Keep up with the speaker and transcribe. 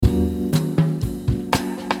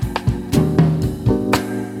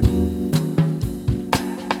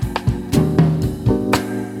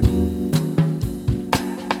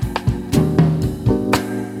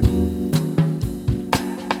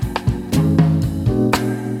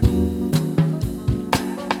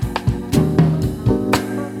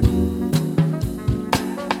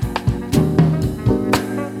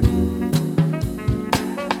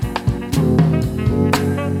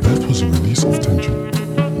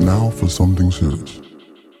Now for something serious.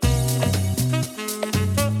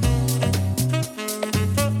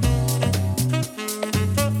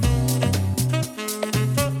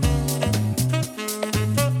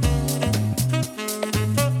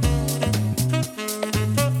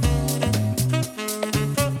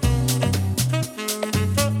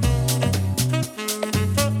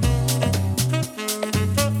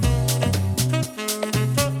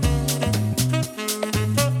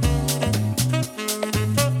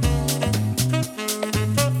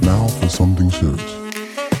 Now for something serious.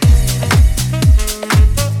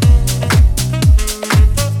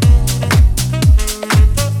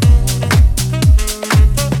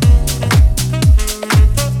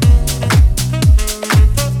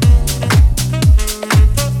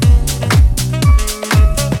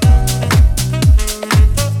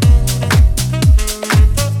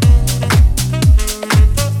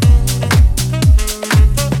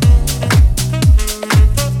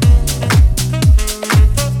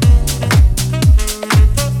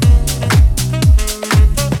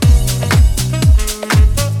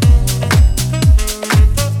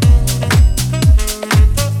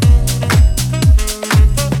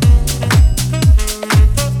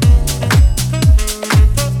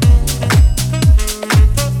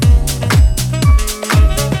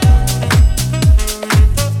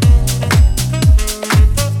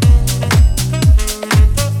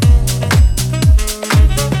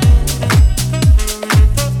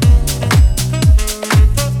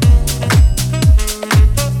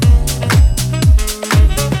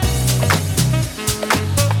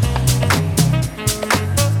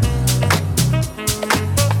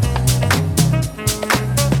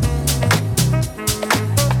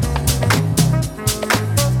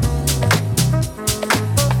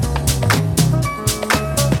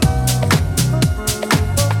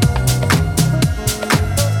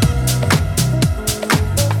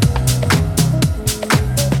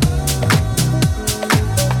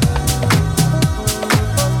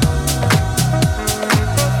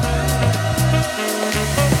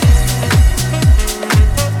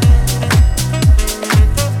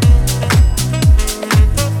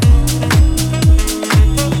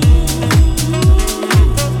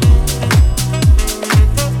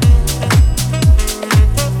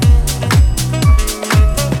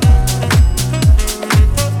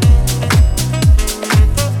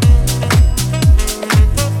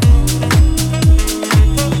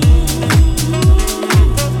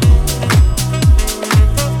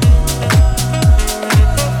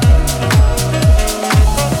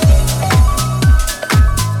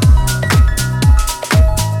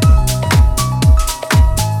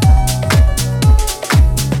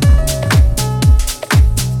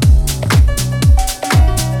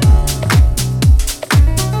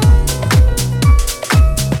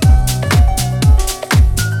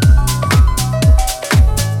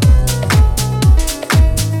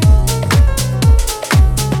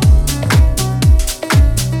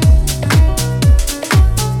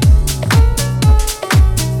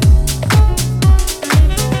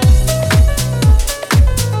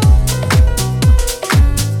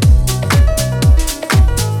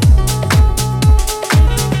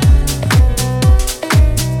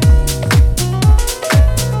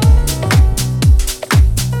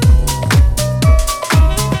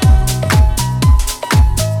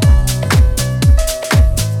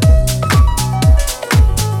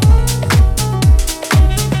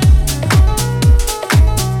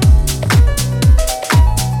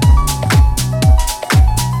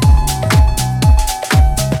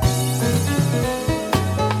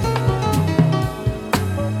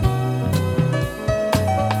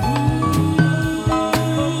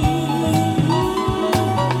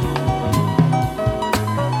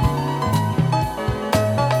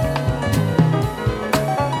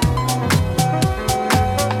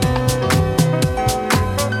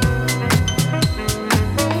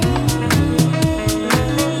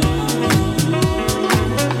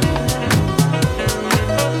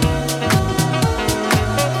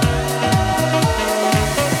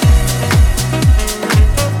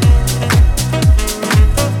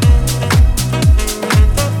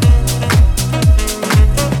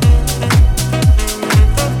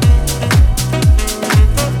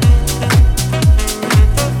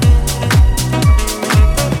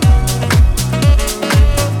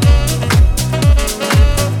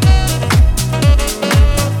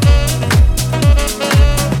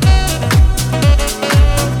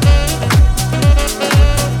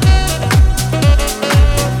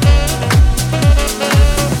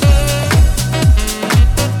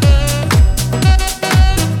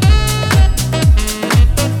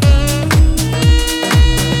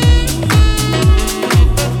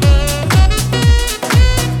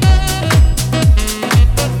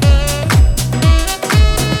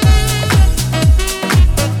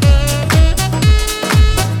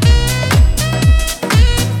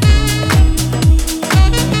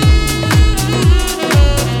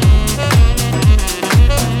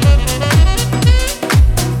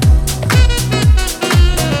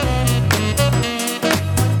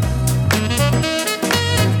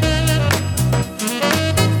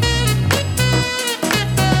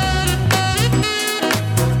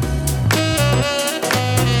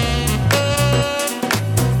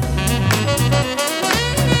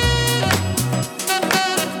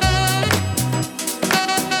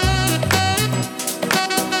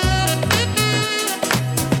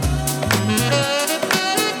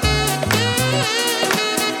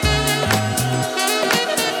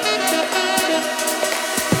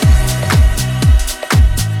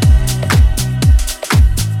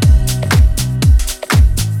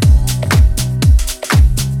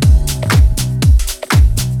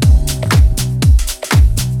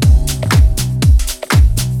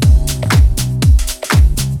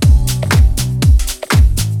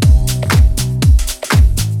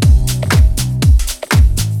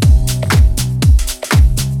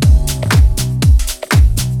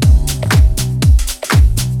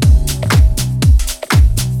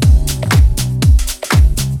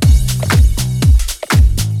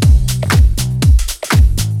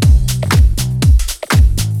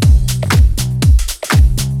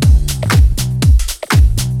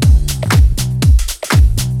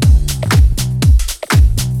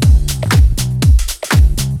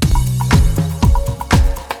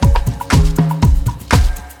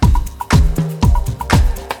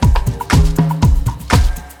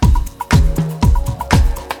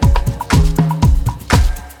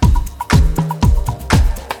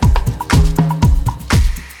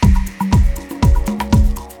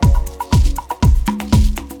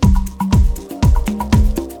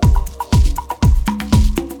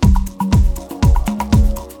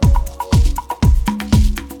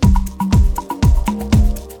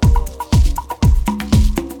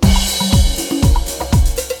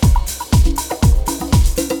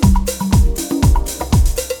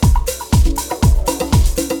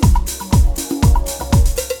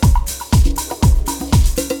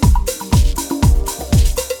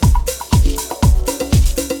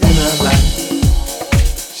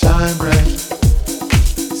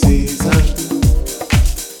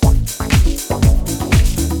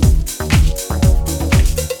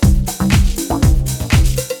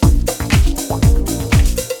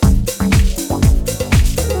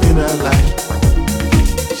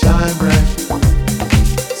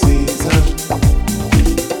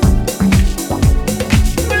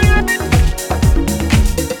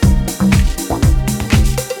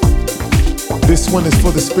 one is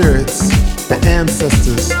for the spirits, the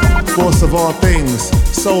ancestors, force of all things,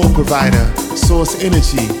 soul provider, source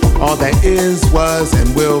energy, all that is, was,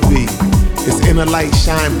 and will be. It's inner light,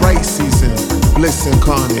 shine bright season, bliss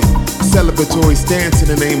incarnate, celebratory stance in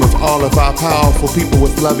the name of all of our powerful people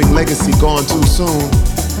with loving legacy gone too soon,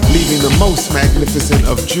 leaving the most magnificent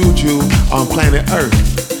of juju on planet Earth.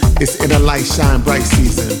 It's inner light, shine bright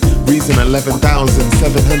season, reason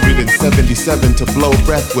 11,777 to blow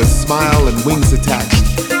breath with smile and wings attached,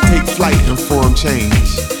 take flight and form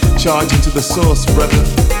change, charge into the source, brother.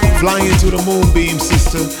 Fly into the moonbeam,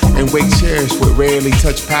 sister, and wake cherished with rarely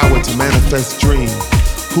touched power to manifest dream.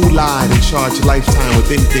 Who lied and charged lifetime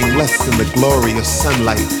with anything less than the glory of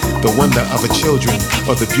sunlight, the wonder of a children,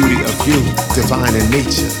 or the beauty of you, divine in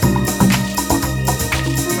nature?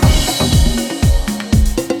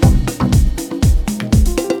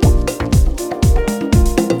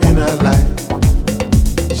 Inner light,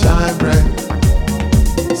 shine bright,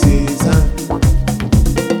 season.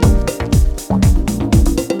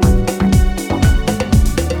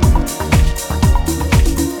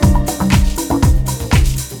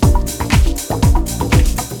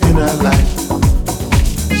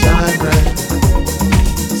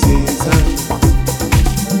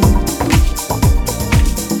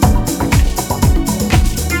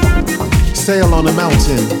 Sail on a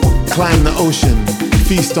mountain, climb the ocean,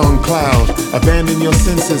 feast on cloud, abandon your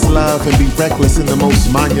senses, love, and be reckless in the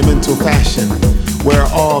most monumental fashion. Wear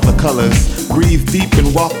all the colors, breathe deep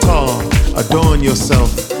and walk tall, adorn yourself,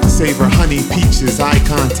 savor honey, peaches, eye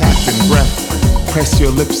contact, and breath. Press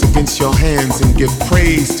your lips against your hands and give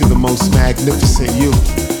praise to the most magnificent you,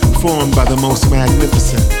 formed by the most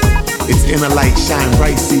magnificent. It's inner light, shine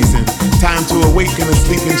bright season, time to awaken a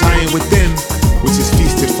sleeping giant within, which has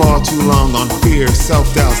feasted far too long on fear,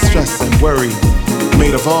 self-doubt, stress, and worry.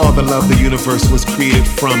 Made of all the love the universe was created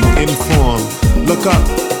from, in form. Look up,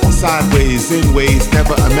 sideways, in ways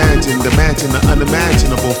never imagined. Imagine the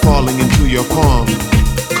unimaginable falling into your palm.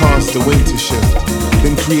 Cause the wind to shift,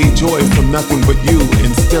 then create joy from nothing but you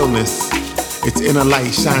in stillness. It's inner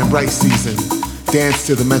light, shine bright season. Dance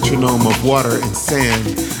to the metronome of water and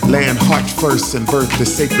sand. Land heart first and birth the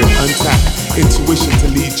sacred untapped. Intuition to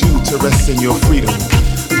lead you to rest in your freedom.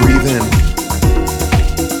 Breathe in.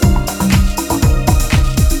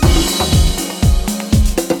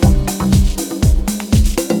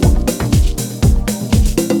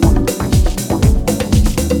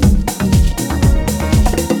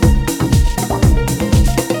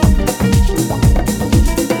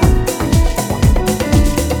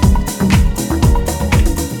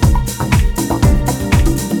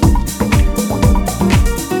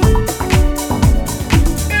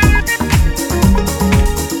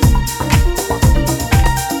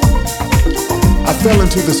 Fell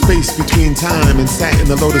into the space between time and sat in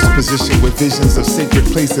the lotus position with visions of sacred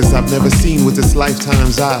places I've never seen with this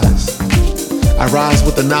lifetime's eyes. I rise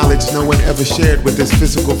with the knowledge no one ever shared with this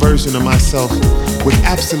physical version of myself, with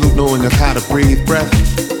absolute knowing of how to breathe, breath,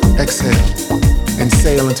 exhale, and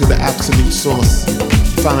sail into the absolute source.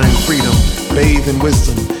 Find freedom, bathe in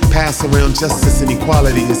wisdom, pass around justice and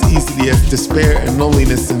equality as easily as despair and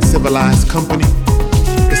loneliness in civilized company.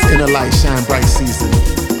 It's inner light, shine bright season.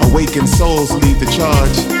 Awakened souls lead the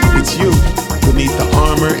charge. It's you, beneath the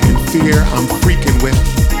armor and fear I'm freaking with.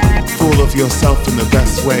 Full of yourself in the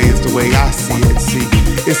best way is the way I see it. See,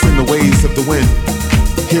 it's in the waves of the wind.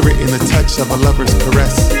 Hear it in the touch of a lover's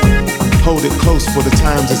caress. Hold it close for the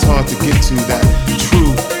times it's hard to get to. That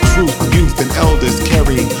true truth, youth and elders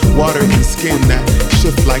carrying water and skin that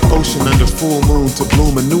shift like ocean under full moon to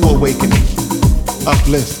bloom a new awakening.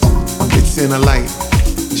 Uplift, it's inner light,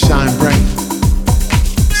 shine bright.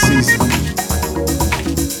 Season.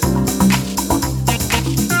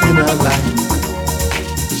 Inner light,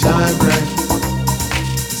 shine bright.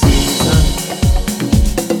 Season.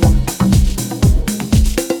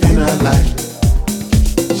 Inner light,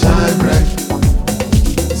 shine bright.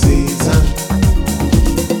 Season.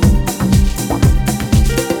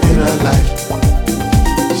 Inner light,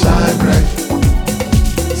 shine bright.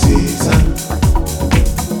 Season.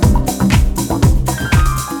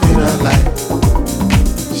 Inner light.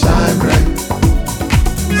 Shine bright,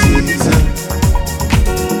 season.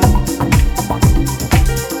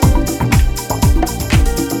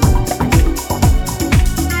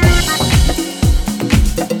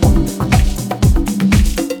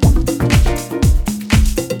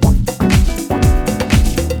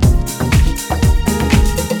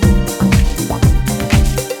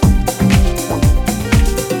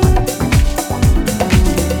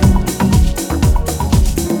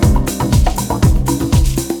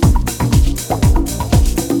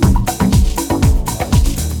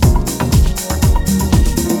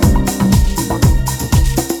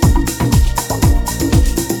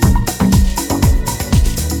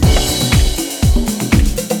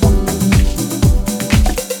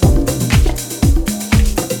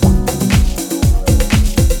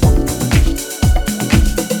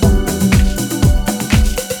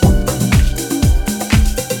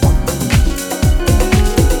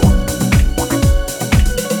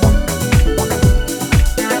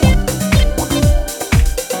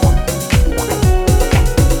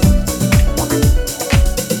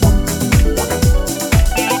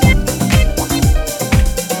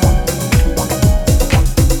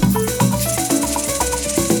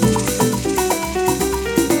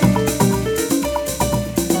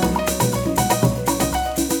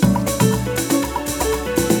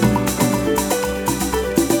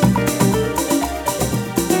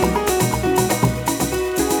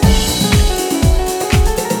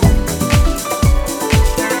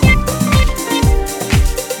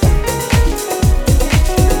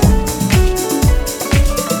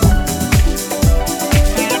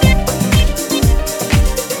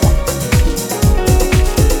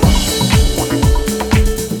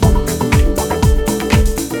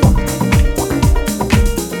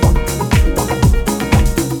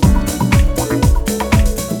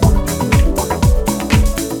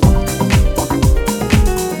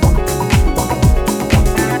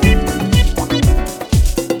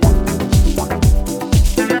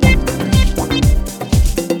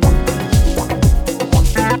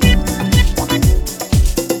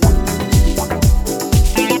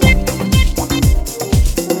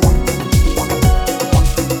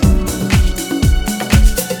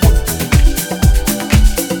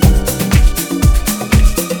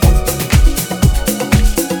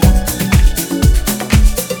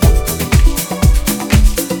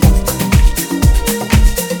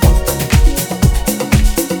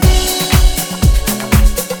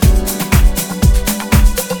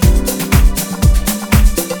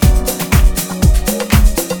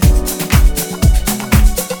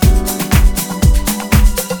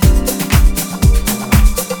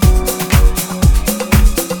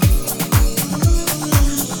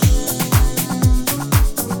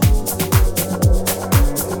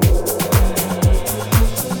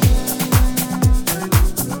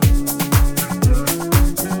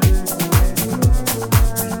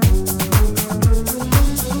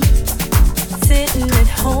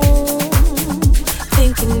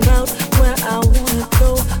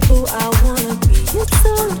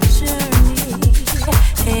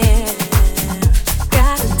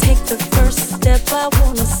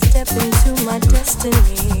 into my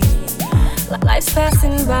destiny. Life's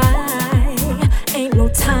passing by, ain't no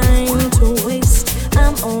time to waste.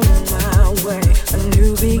 I'm on my way, a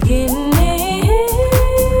new beginning.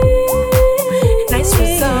 Nice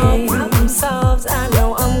resolve, problem solved. I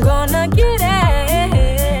know I'm gonna get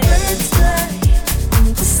it. Birds fly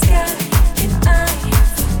in the sky, and I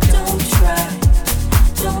don't try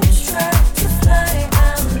to fly.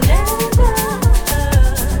 I'll never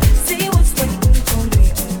see what's waiting for me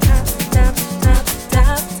on top of the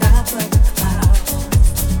clouds.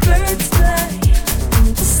 Birds fly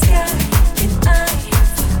in the sky, and I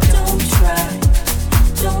don't try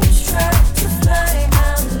to fly.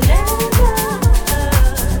 I'll never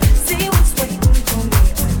see what's waiting for me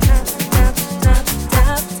on top of the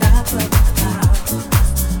clouds.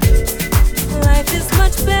 Life is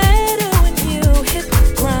much better when you hit the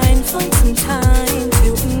grind. Find some time to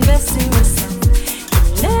invest in yourself.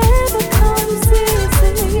 It never comes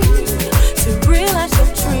easy to realize your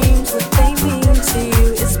dreams, what they mean to you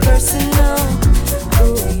is personal.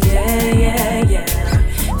 Oh yeah.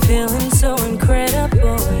 Feeling so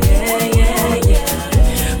incredible, yeah.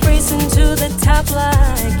 Racing to the top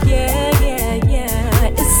like, yeah.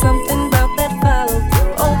 It's something about that follow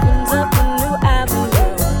through, opens up a new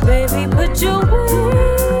avenue. Baby, put your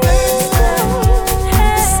wings down.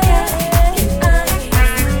 And I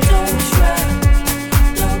don't try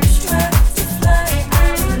to fly.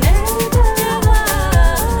 I'll never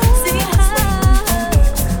see what's waiting for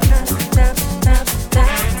me. Top of the clouds.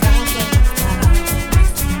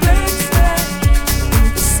 Birds fly in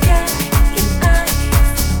the sky, and I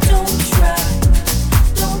don't try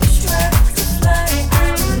to fly.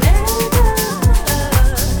 I'll never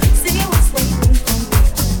see what's waiting for me.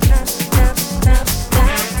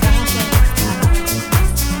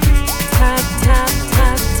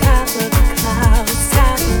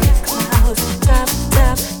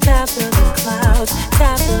 Top of the clouds.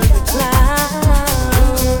 Top of the clouds, yeah.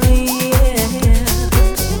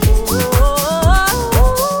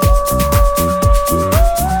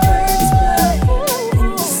 Birds fly in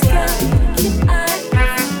the sky, and I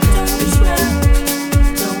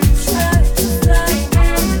don't try to fly.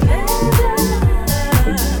 I'll never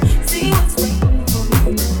see what's waiting for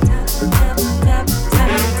me. Top of the clouds.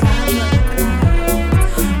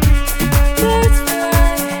 Birds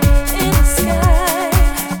fly in the sky.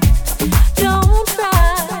 Don't try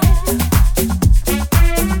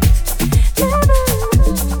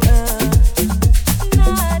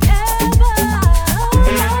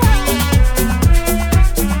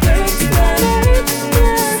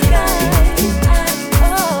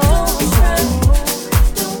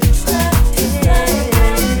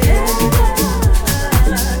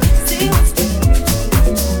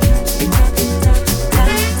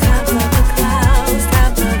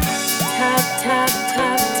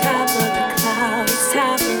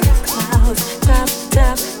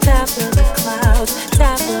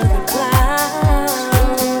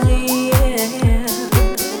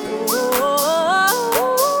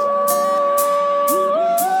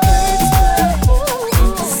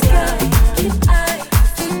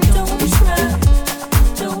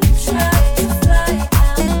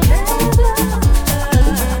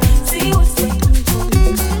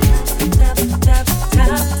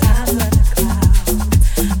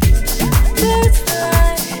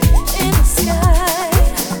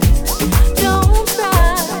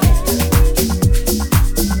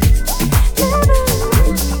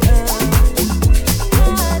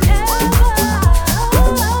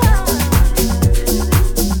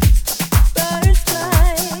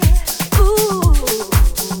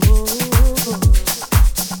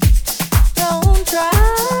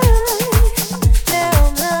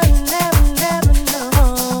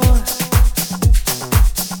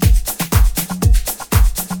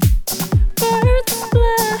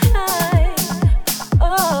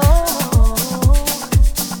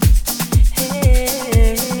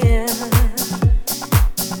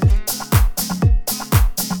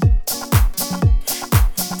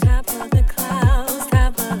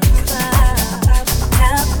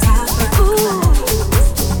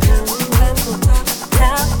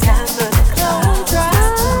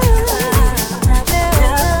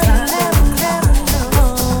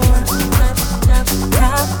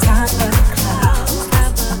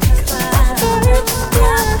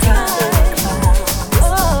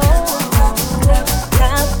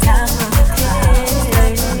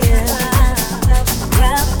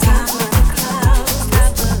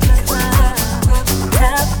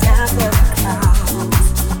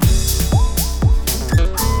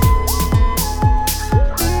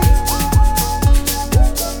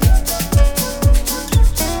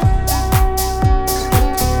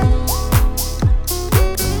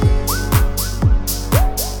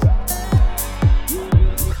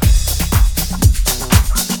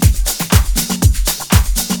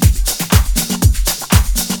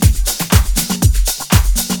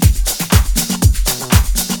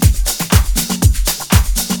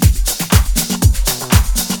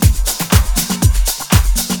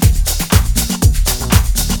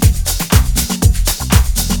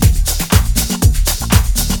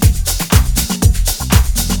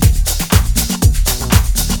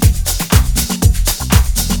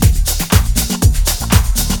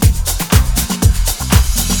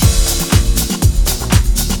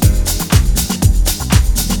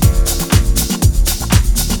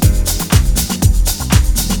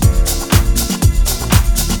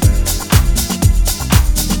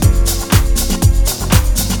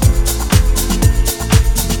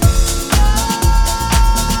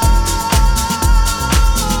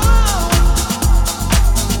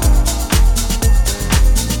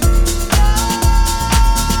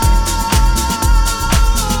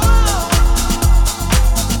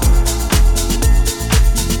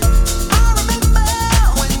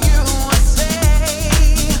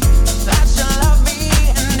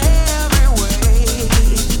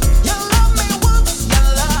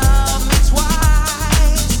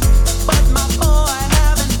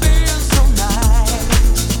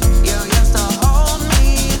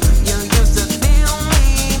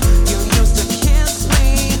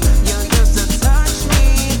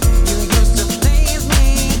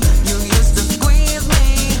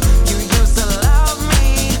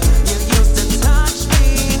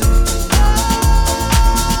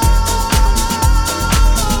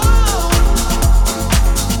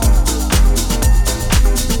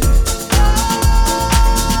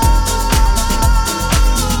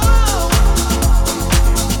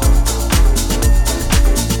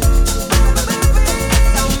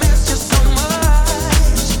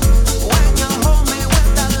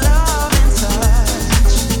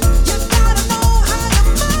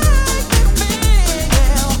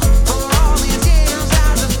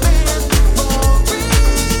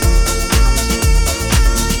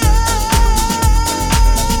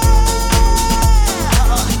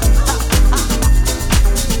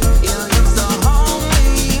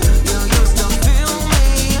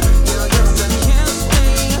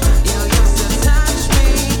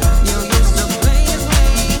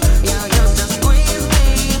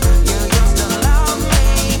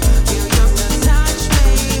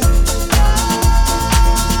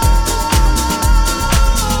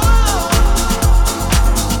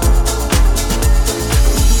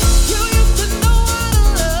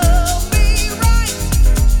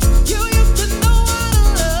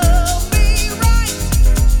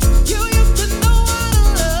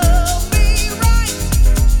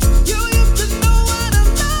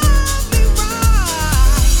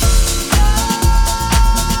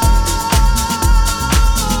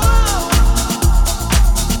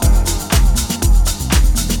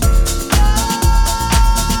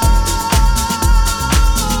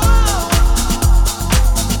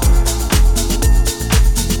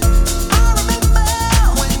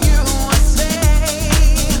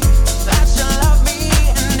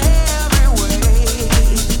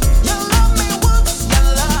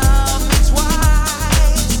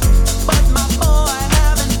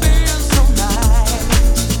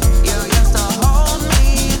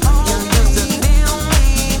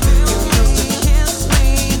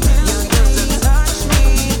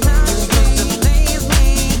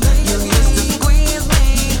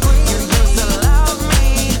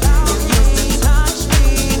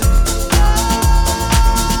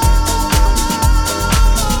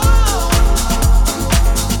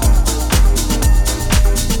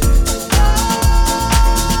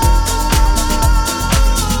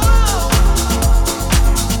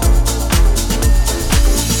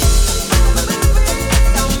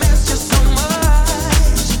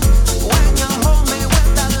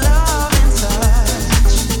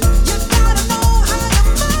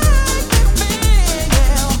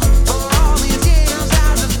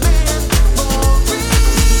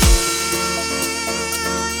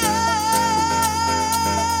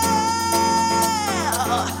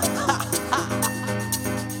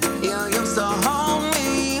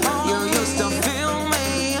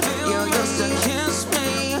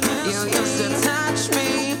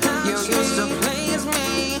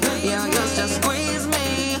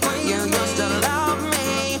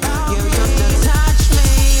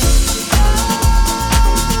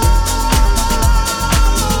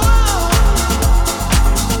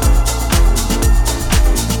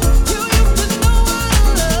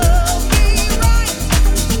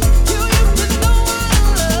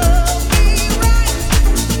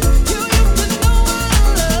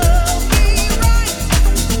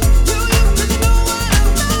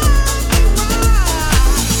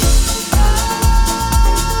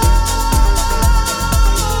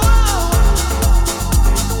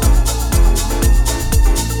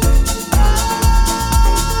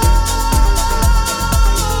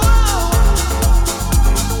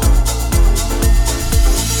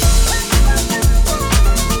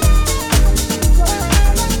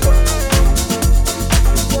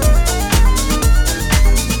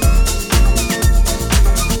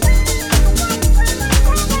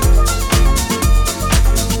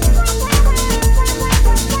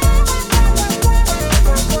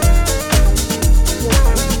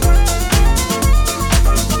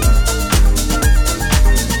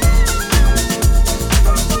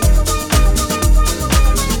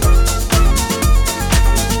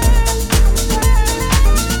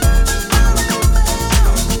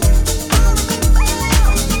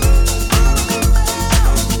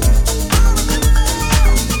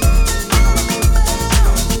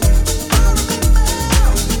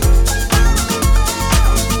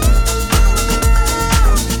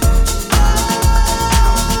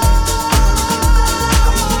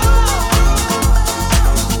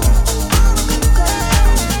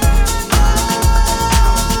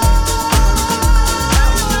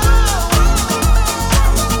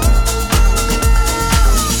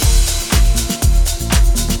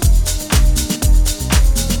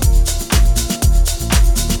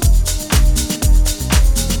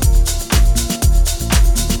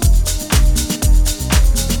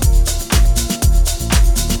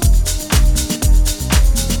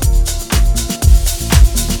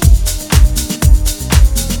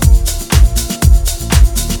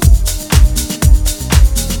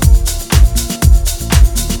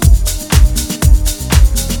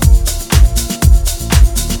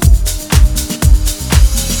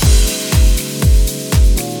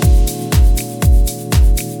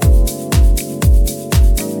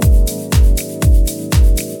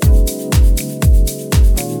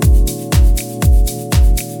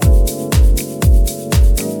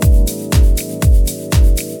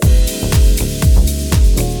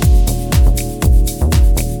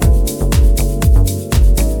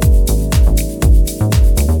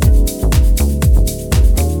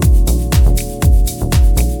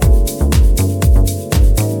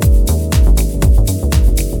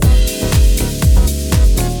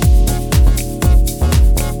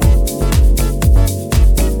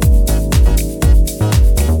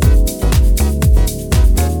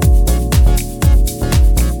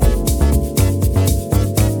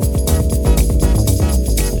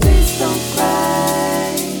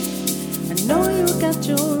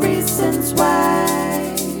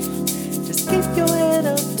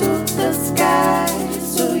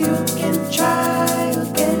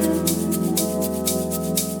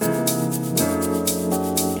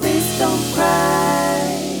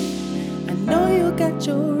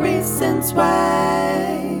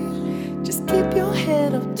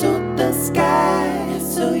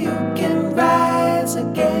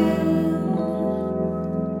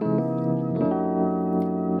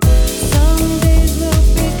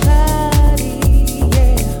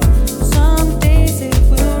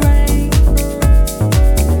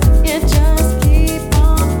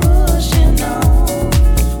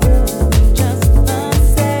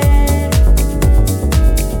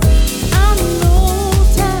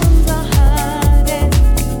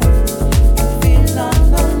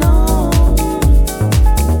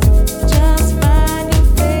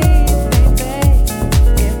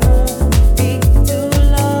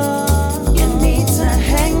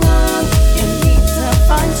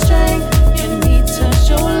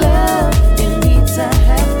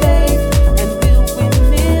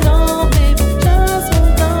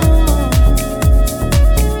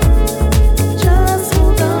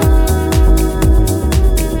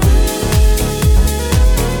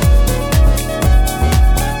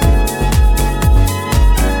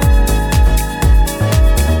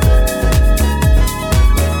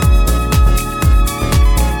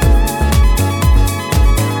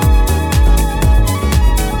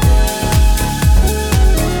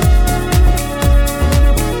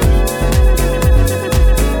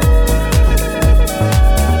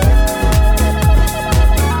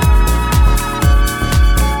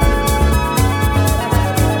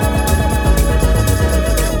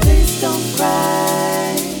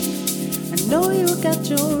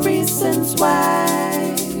reasons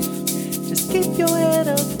why. Just keep your head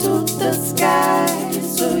up to the sky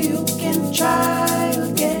so you can try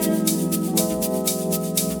again.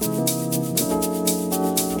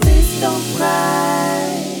 Please don't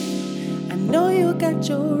cry. I know you got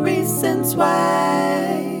your reasons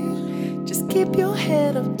why. Just keep your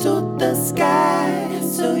head up to the sky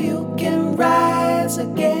so you can rise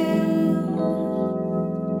again.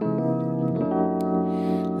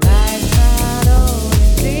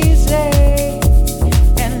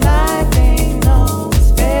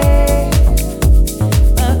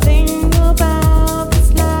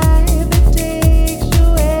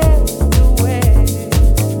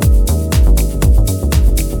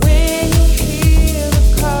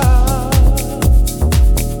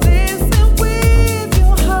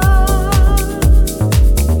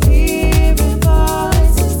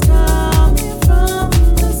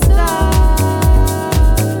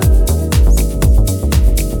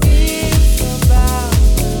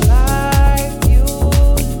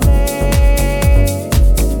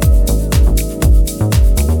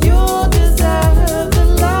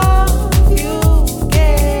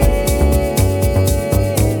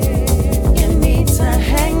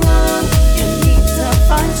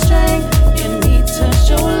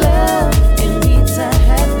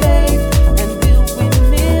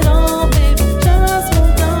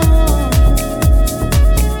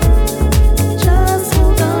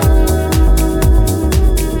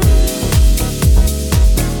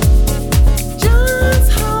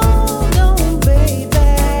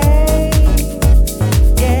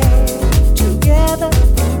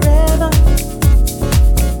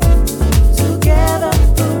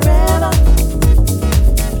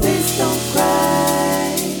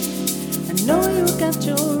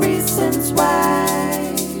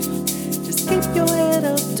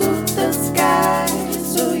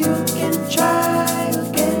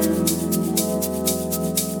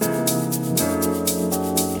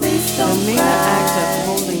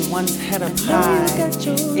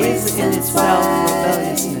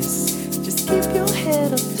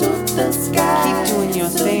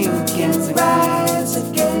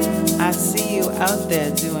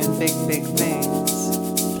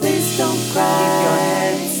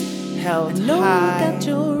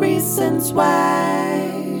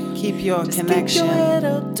 Connection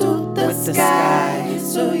with the sky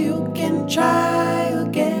so you can try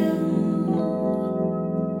again.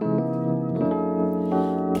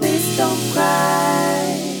 Please don't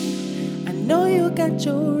cry. I know you got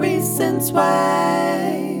your reasons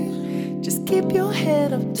why. Just keep your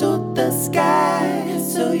head up to the sky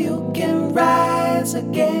so you can rise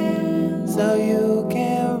again. So you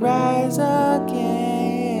can rise again.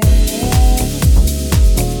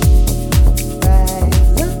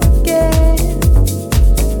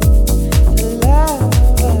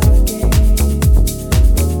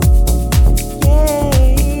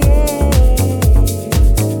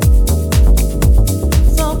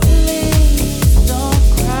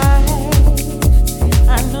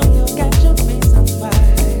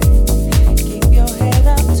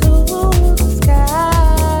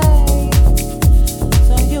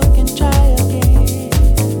 Try again.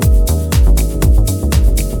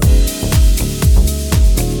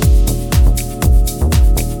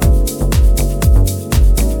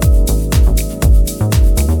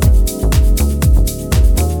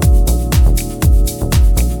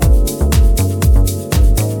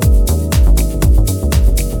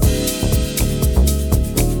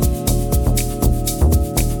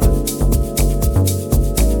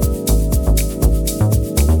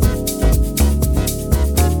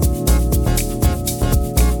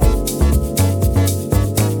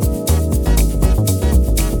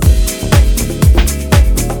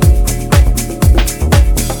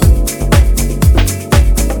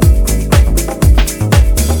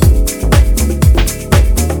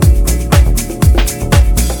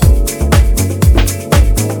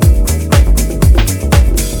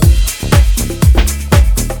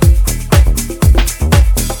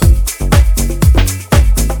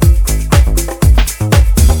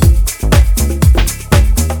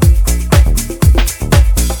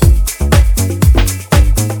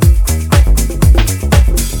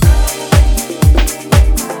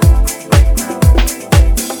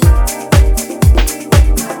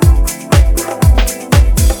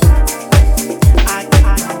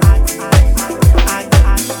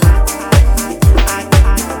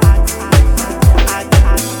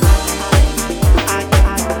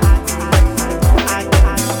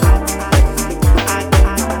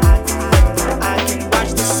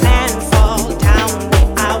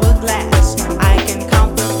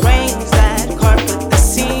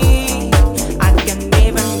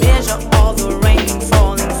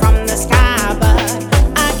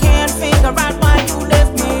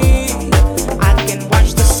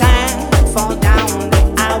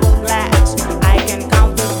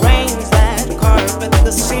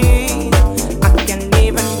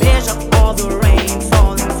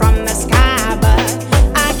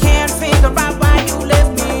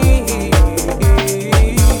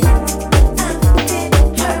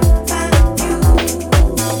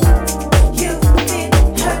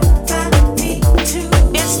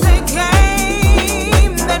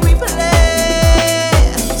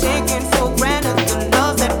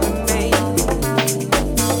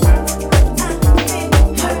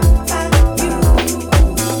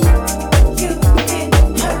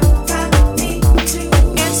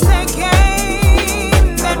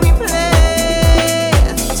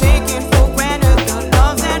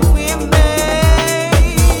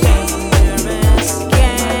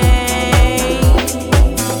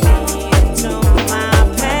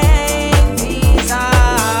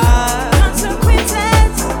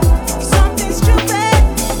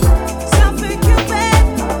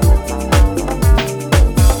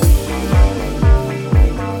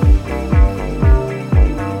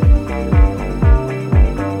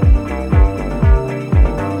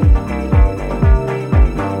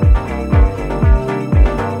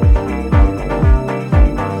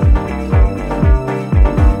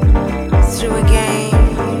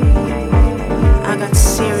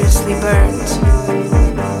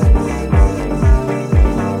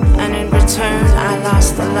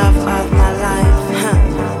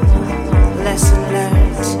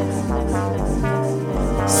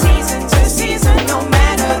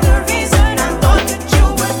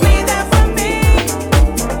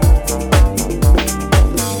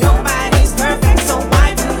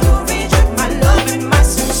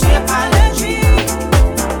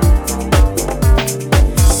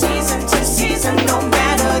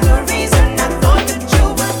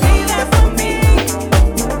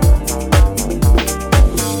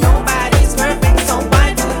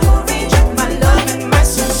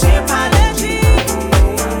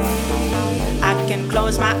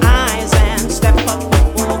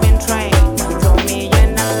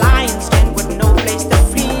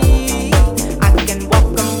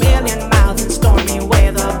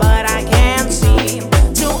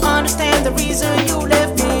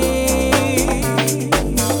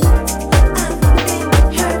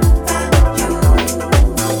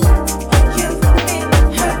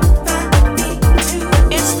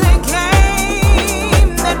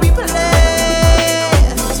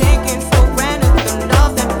 Taking for granted the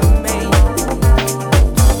love that we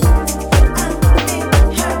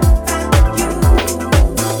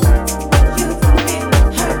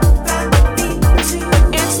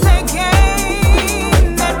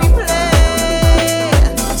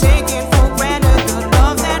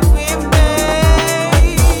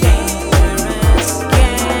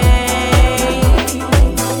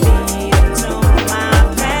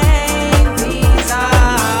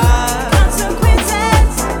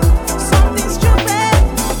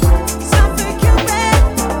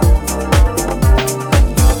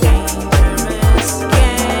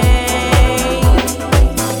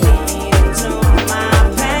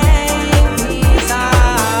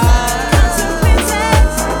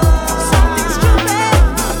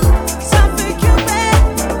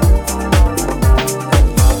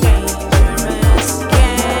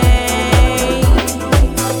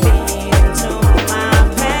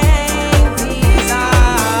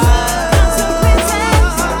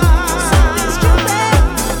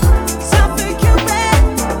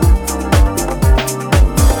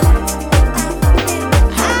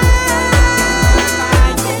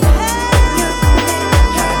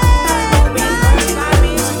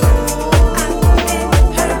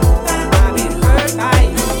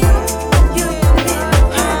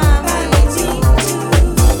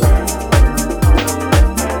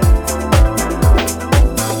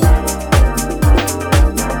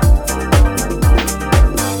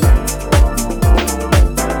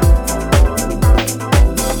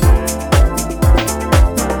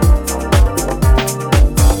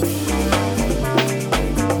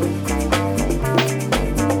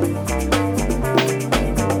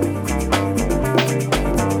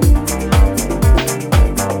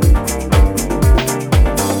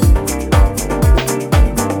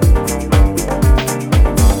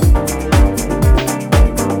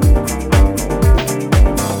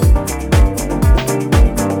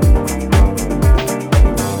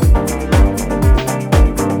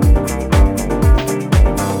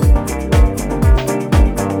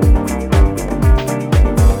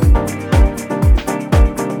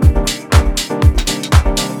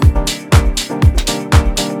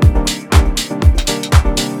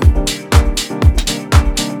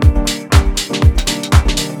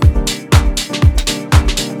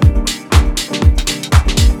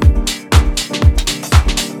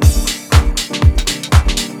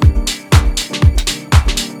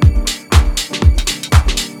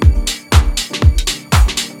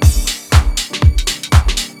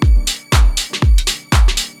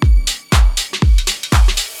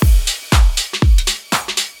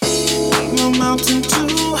mountain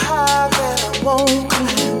too high that I won't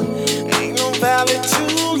climb. Ain't no valley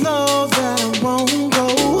too low that I won't go.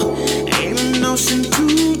 Ain't an ocean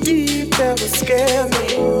too deep that would scare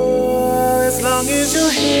me. Oh, as long as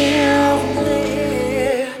you're here with me.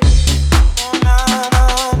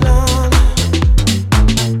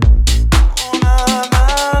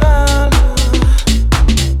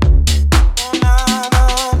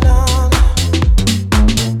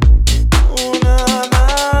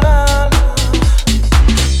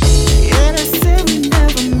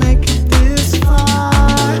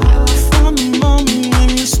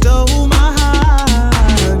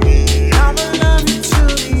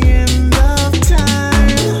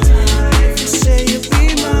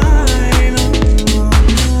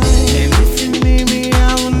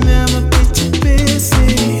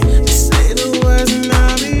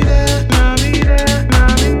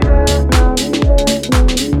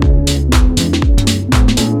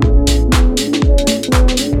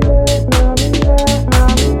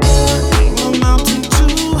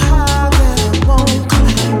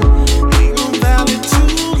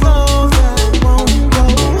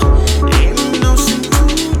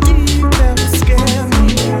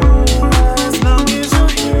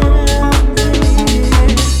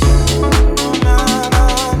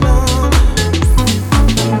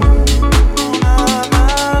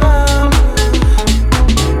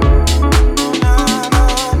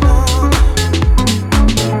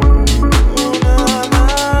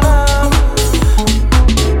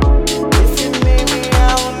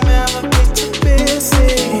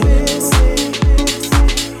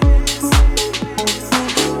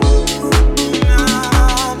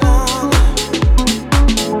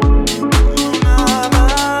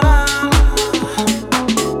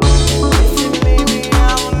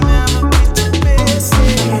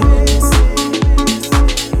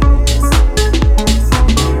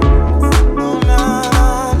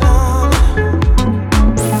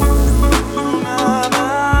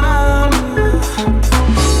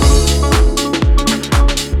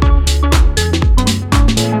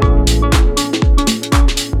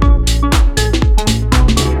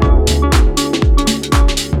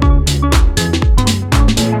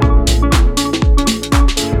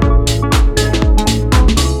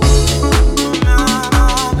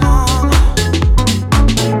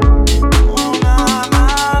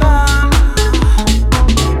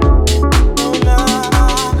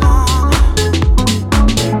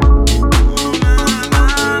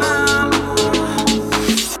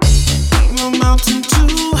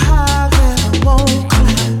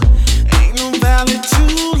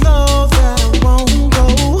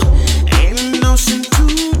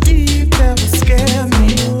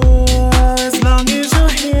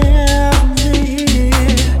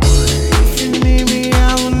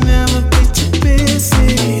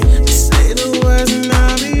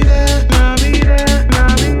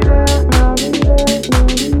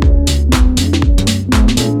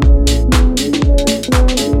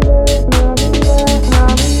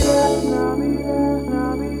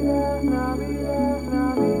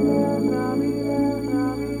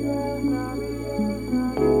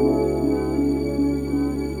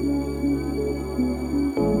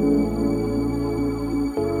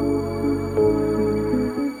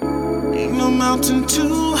 Mountain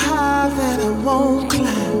too high that I won't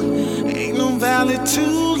climb. Ain't no valley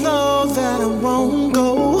too low that I won't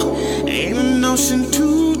go. Ain't an ocean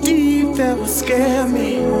too deep that would scare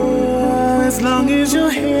me. Oh, as long as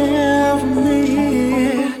you're here with me.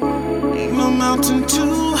 Ain't no mountain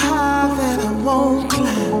too high that I won't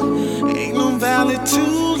climb. Ain't no valley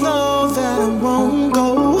too low that I won't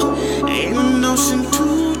go. Ain't an ocean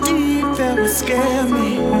too deep that would scare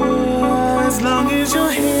me. Oh, as long as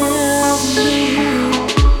you're here with me.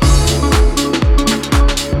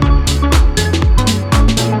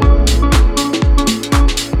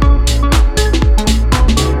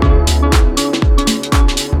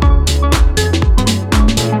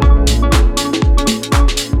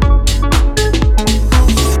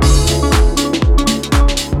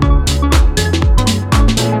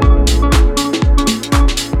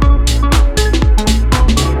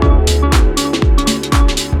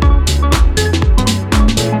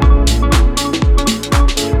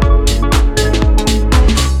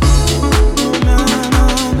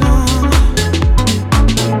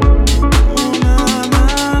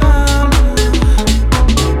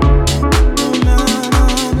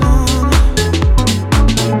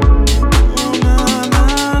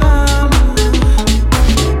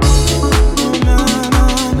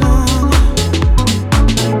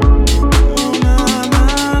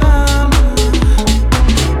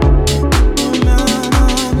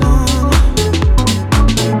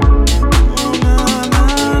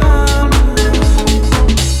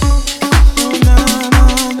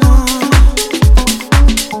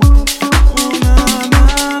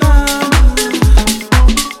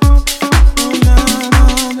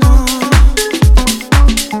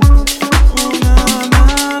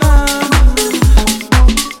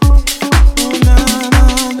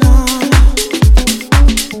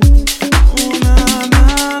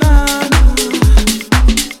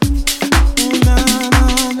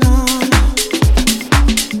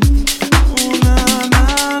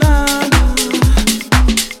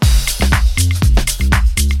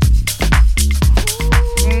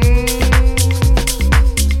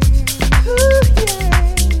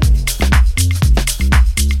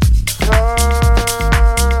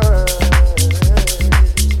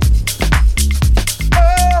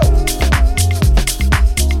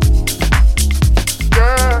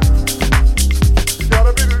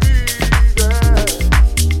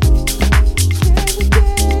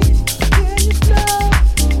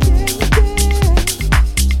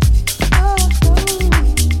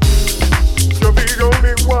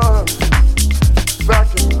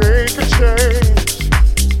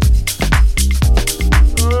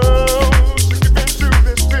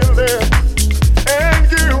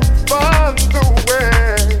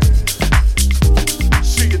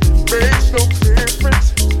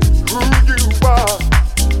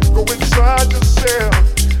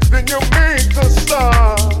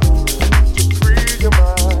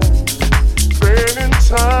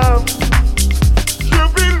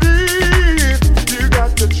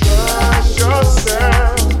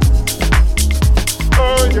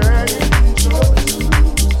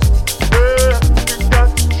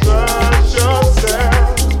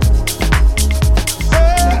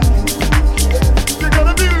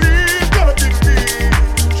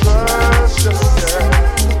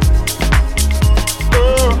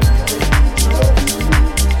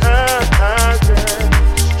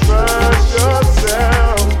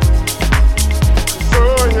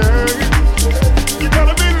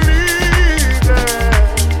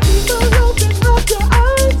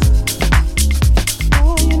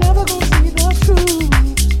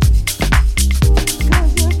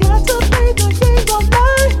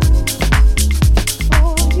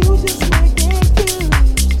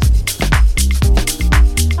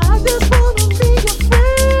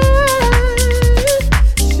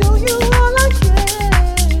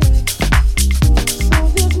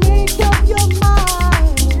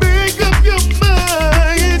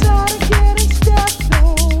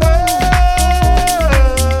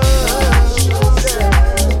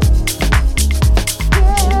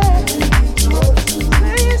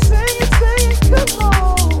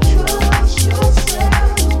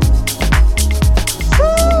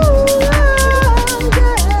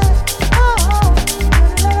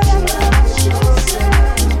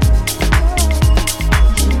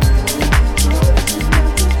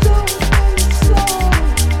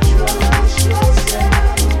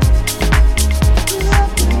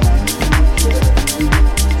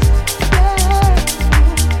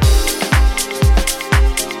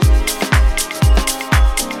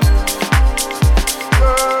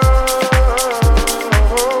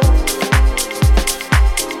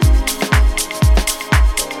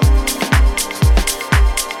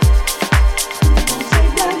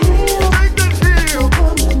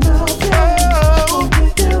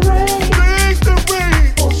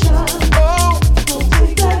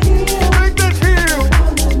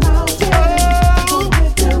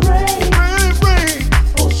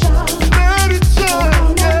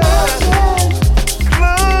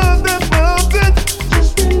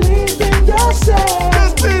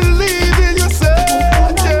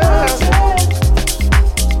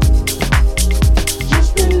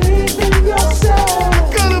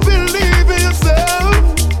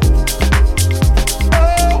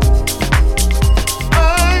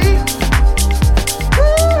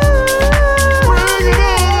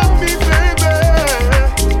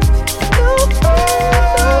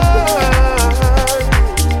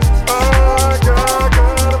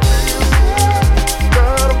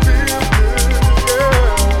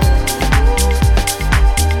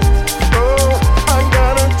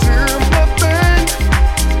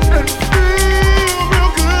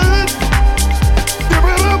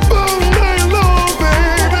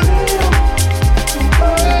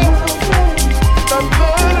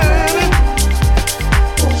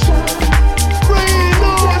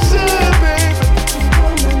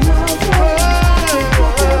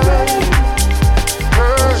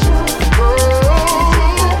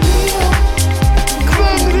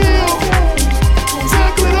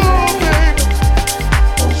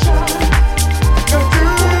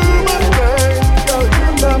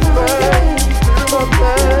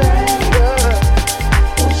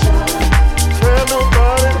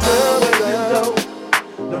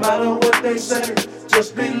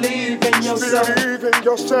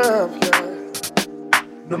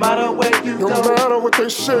 No matter where you no go, matter what they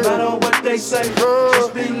say, no matter what they say,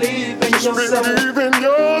 just believe in yourself. Believe in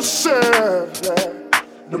yourself. Yeah.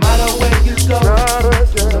 No matter where you go,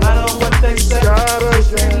 no matter what they say,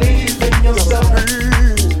 just believe in yourself.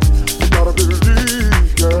 You gotta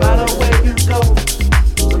believe, girl. No matter where you go,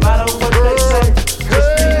 no matter what they say, just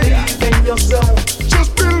believe in yourself.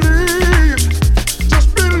 Just believe,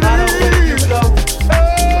 just believe. No matter where you go, no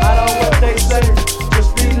matter what they say,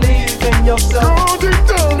 just believe in yourself. Go deep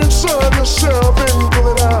down inside yourself and pull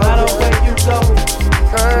it out. No matter where you go,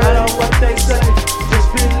 no matter what they say, just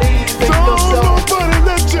believe in yourself.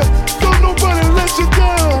 Don't nobody let you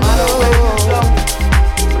down. No matter where you go,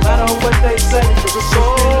 no matter what they say, just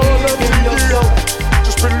believe in yourself.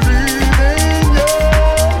 Just believe in yourself.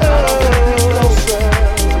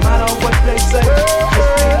 No matter what they say,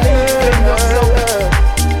 just believe in yourself.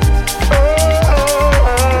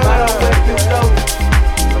 No matter where you go,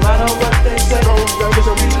 no matter what they say,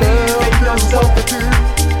 just believe in yourself.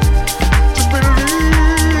 Just believe.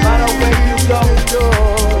 No matter where you go, no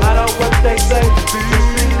matter what they say, just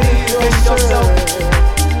believe in yourself.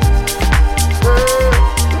 No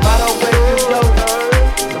matter where you go,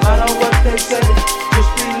 no matter what they say, just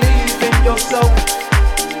believe in yourself.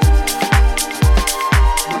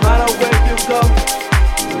 No matter where you go,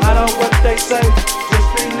 no matter what they say, just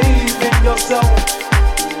believe in yourself.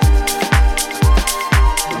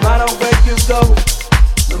 No matter where you go,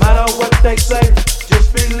 no matter what they say, just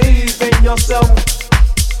believe in yourself.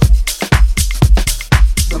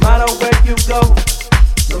 No matter where you go,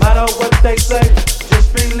 no matter what they say,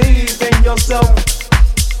 just believe in yourself.